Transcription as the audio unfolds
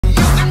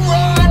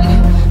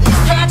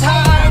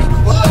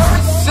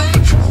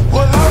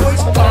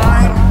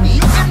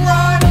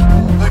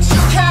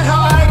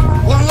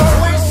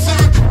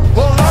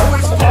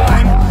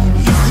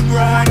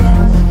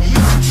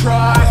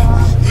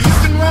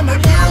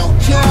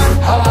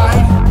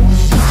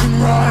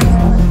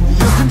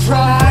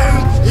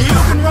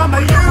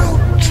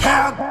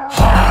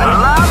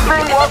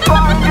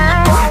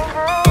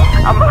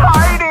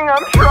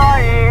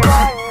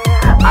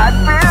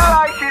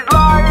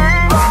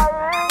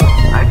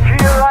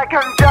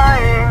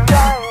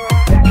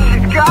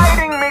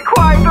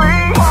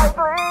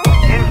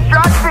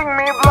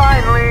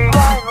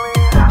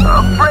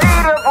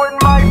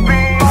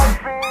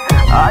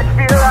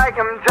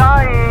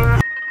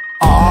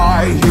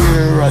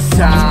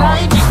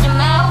sound.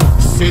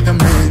 See them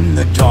in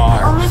the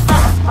dark.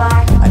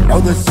 I know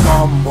there's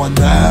someone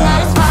there.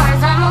 Not as far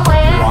as I'm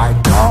aware. Why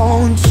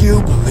don't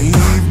you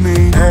believe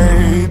me?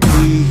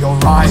 Maybe you're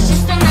right. It's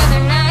just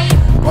another night.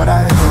 But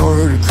I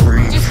heard a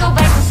creep. Just go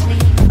back to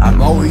sleep. I'm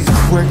always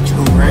quick to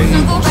So rage.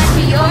 go back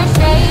to your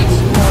stage.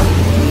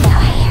 Now I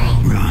hear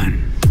it. Run.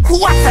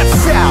 What's that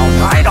sound?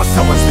 I know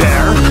someone's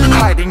there.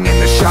 Hiding in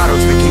the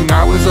shadows thinking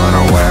I was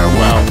unaware.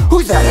 Well,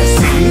 who's that I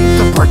see?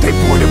 The birthday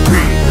boy to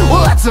be.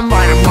 Well, let's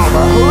invite him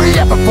over. Hurry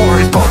up before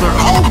he's bolder.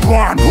 Oh, go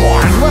on,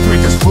 let's make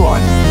this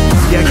fun.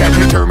 You can't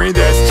deter me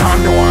this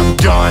time, no, I'm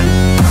done.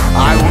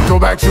 I won't go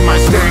back to my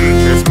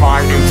stage, it's my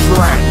new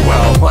trend.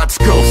 Well, let's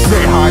go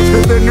say hi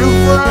to the new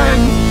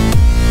friend.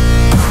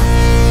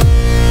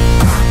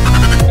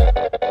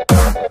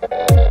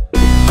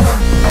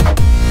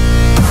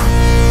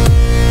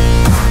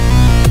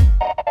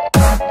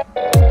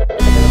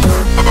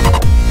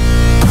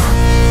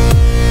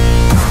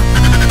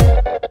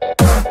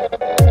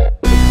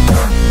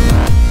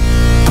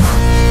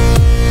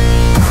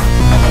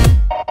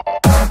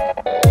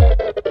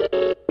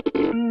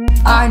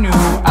 I knew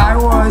I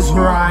was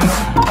right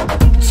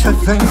to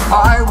think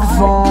I would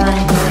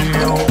find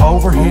you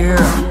over here.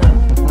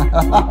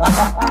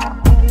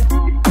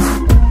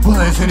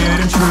 Well, isn't it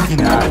intriguing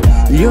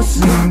that you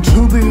seem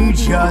to be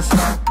just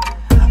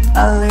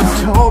a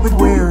little bit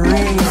weary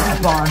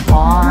of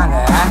Bon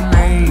and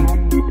me?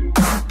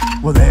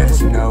 Well,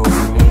 there's no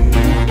need.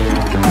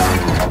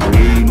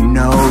 We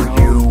know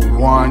you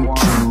want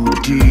to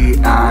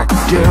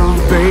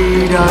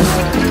deactivate us,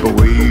 but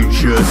we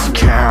just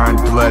can't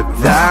let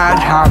that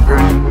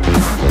happen.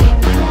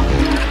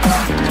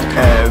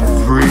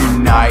 Every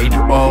night,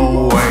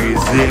 always,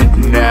 it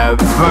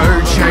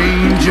never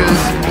changes,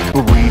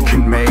 but we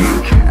can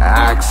make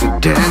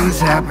accidents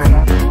happen.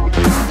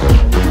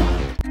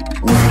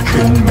 We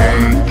can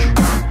make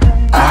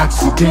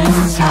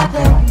accidents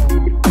happen.